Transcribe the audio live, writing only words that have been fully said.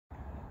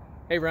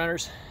Hey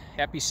runners,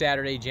 happy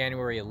Saturday,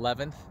 January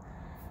 11th.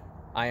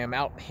 I am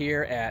out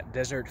here at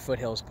Desert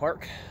Foothills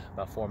Park,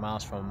 about 4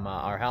 miles from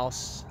our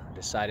house. I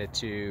decided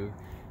to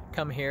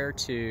come here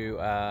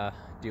to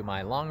do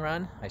my long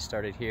run. I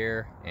started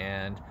here,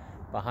 and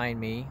behind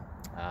me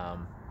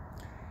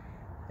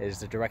is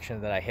the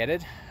direction that I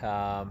headed.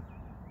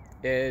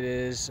 It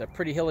is a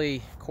pretty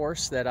hilly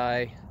course that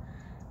I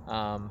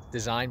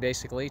designed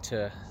basically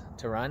to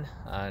run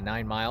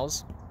 9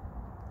 miles.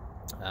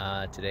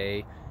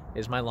 Today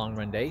is my long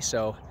run day,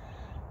 so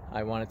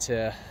I wanted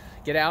to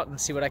get out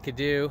and see what I could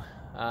do.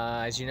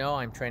 As you know,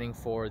 I'm training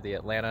for the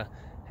Atlanta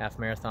half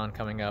marathon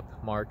coming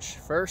up March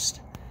 1st,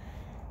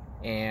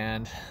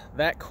 and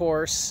that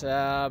course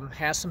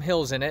has some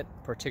hills in it,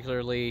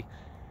 particularly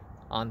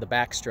on the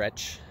back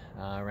stretch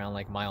around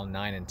like mile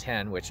 9 and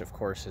 10, which of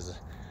course is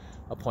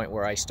a point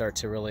where I start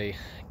to really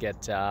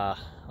get a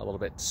little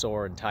bit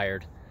sore and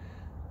tired,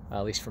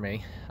 at least for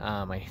me.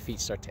 My feet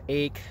start to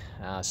ache,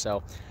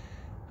 so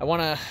I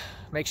want to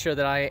make sure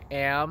that I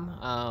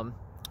am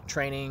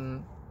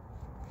training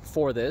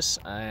for this,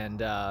 and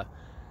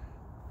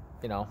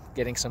you know,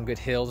 getting some good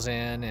hills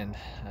in, and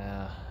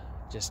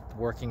just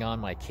working on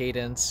my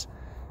cadence,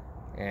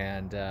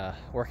 and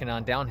working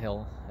on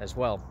downhill as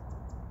well.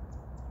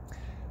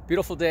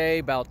 Beautiful day,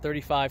 about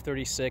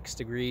 35-36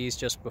 degrees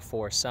just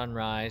before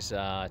sunrise.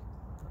 I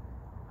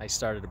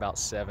started about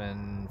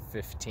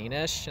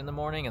 7:15ish in the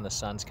morning, and the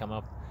sun's come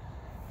up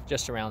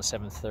just around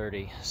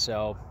 7:30.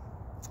 So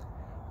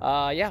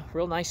yeah,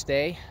 real nice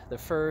day. The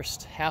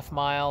first half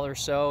mile or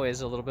so is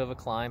a little bit of a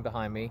climb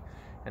behind me,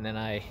 and then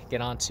I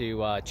get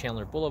onto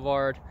Chandler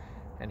Boulevard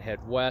and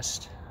head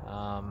west,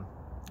 and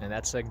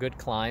that's a good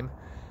climb.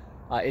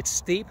 It's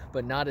steep,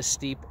 but not as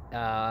steep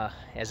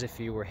as if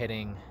you were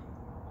heading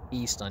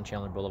east on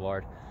Chandler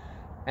Boulevard.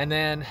 And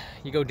then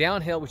you go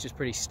downhill, which is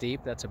pretty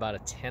steep. That's about a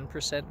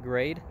 10%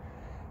 grade,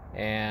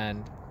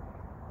 and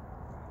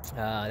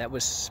that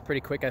was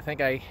pretty quick. I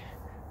think I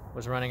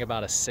was running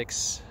about a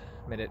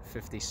 6-minute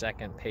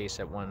 50-second pace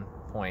at one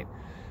point.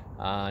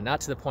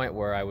 Not to the point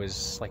where I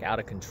was like out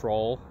of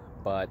control,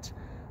 but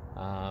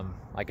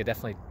I could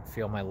definitely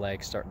feel my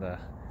legs starting to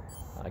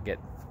get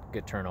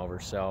good turnover.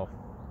 So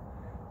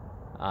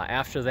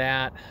after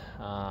that,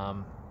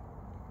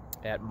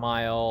 at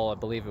mile, I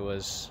believe it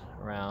was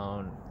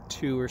around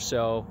 2 or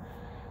so,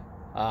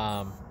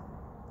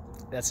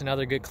 that's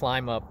another good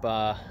climb up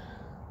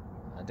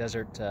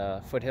Desert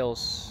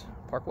Foothills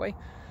Parkway,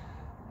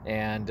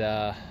 and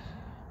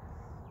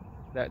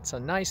that's a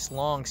nice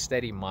long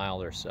steady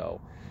mile or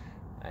so.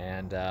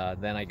 And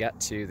then I got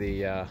to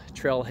the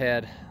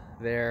trailhead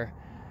there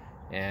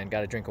and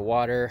got a drink of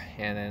water,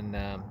 and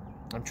then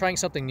I'm trying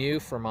something new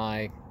for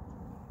my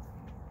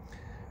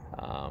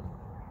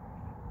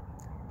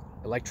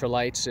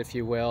electrolytes, if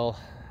you will.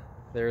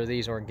 There are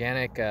these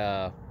organic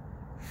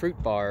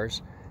fruit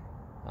bars.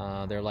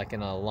 They're like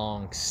in a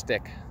long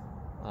stick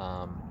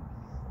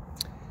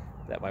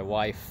that my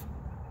wife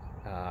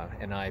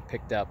and I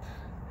picked up.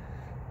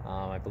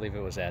 I believe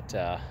it was at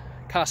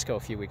Costco a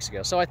few weeks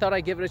ago. So I thought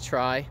I'd give it a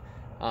try.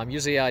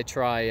 Usually I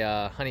try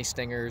honey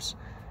stingers.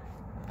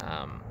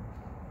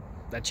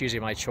 That's usually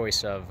my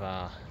choice of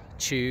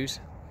chews,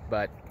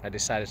 but I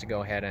decided to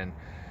go ahead and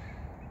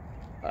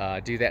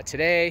do that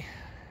today.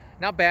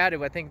 Not bad.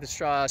 I think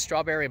the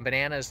strawberry and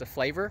banana is the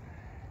flavor,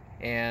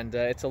 and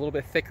it's a little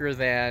bit thicker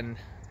than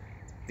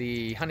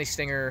the honey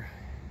stinger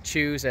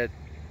chews,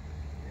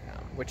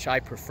 which I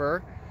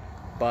prefer,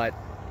 but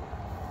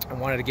I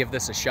wanted to give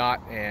this a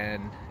shot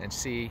and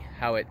see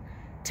how it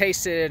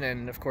tasted,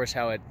 and of course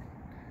how it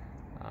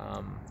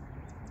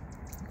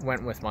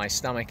went with my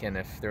stomach, and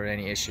if there were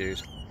any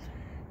issues.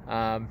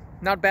 Not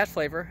a bad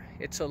flavor.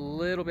 It's a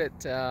little bit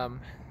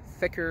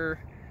thicker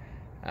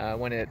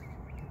when it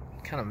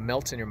kind of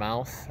melts in your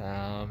mouth.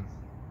 I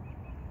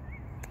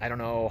don't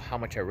know how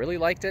much I really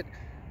liked it,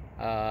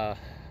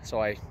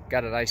 so I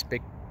got a nice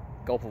big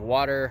gulp of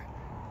water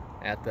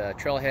at the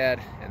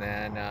trailhead, and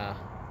then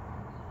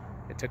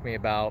it took me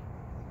about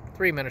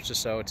 3 minutes or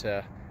so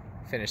to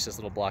finish this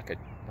little block of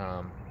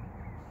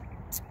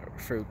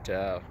fruit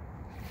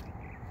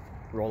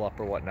roll up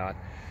or whatnot.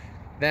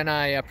 Then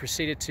I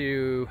proceeded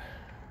to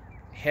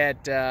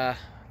head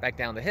back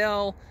down the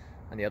hill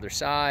on the other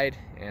side,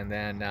 and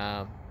then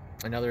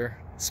another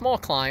small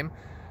climb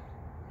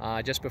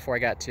just before I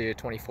got to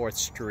 24th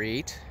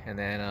Street, and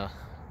then a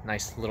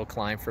nice little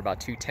climb for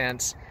about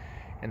 2/10,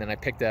 and then I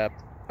picked up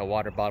a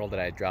water bottle that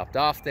I had dropped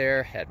off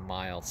there at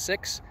mile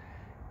 6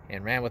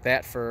 and ran with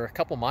that for a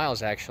couple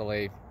miles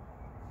actually,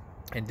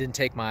 and didn't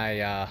take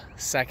my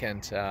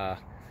second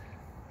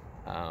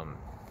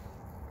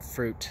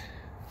fruit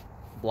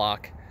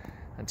block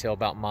until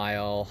about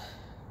mile,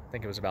 I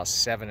think it was about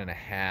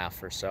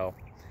 7.5 or so.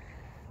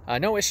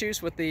 No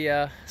issues with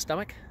the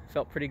stomach,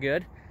 felt pretty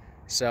good,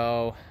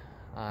 so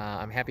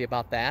I'm happy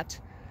about that.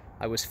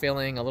 I was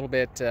feeling a little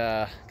bit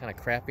kind of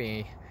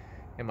crappy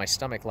in my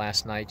stomach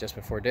last night just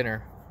before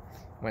dinner.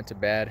 Went to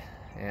bed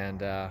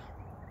and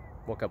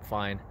woke up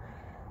fine.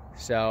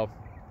 So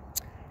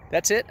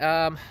that's it.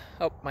 Oh,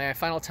 my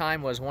final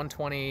time was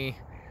 1:20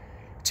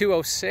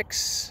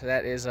 2:06.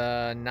 That is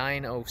a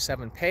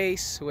 9:07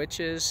 pace, which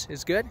is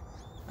good.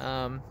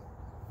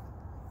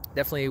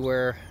 Definitely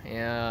we're,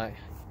 I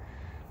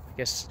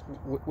guess,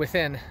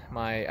 within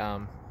my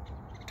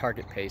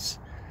target pace.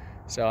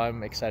 So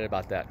I'm excited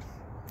about that.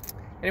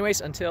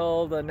 Anyways,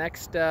 until the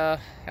next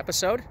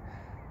episode,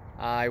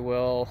 I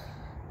will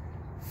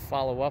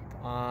follow up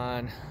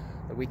on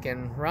the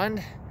weekend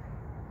run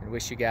and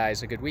wish you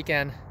guys a good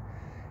weekend.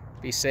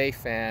 Be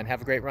safe and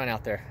have a great run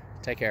out there.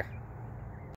 Take care.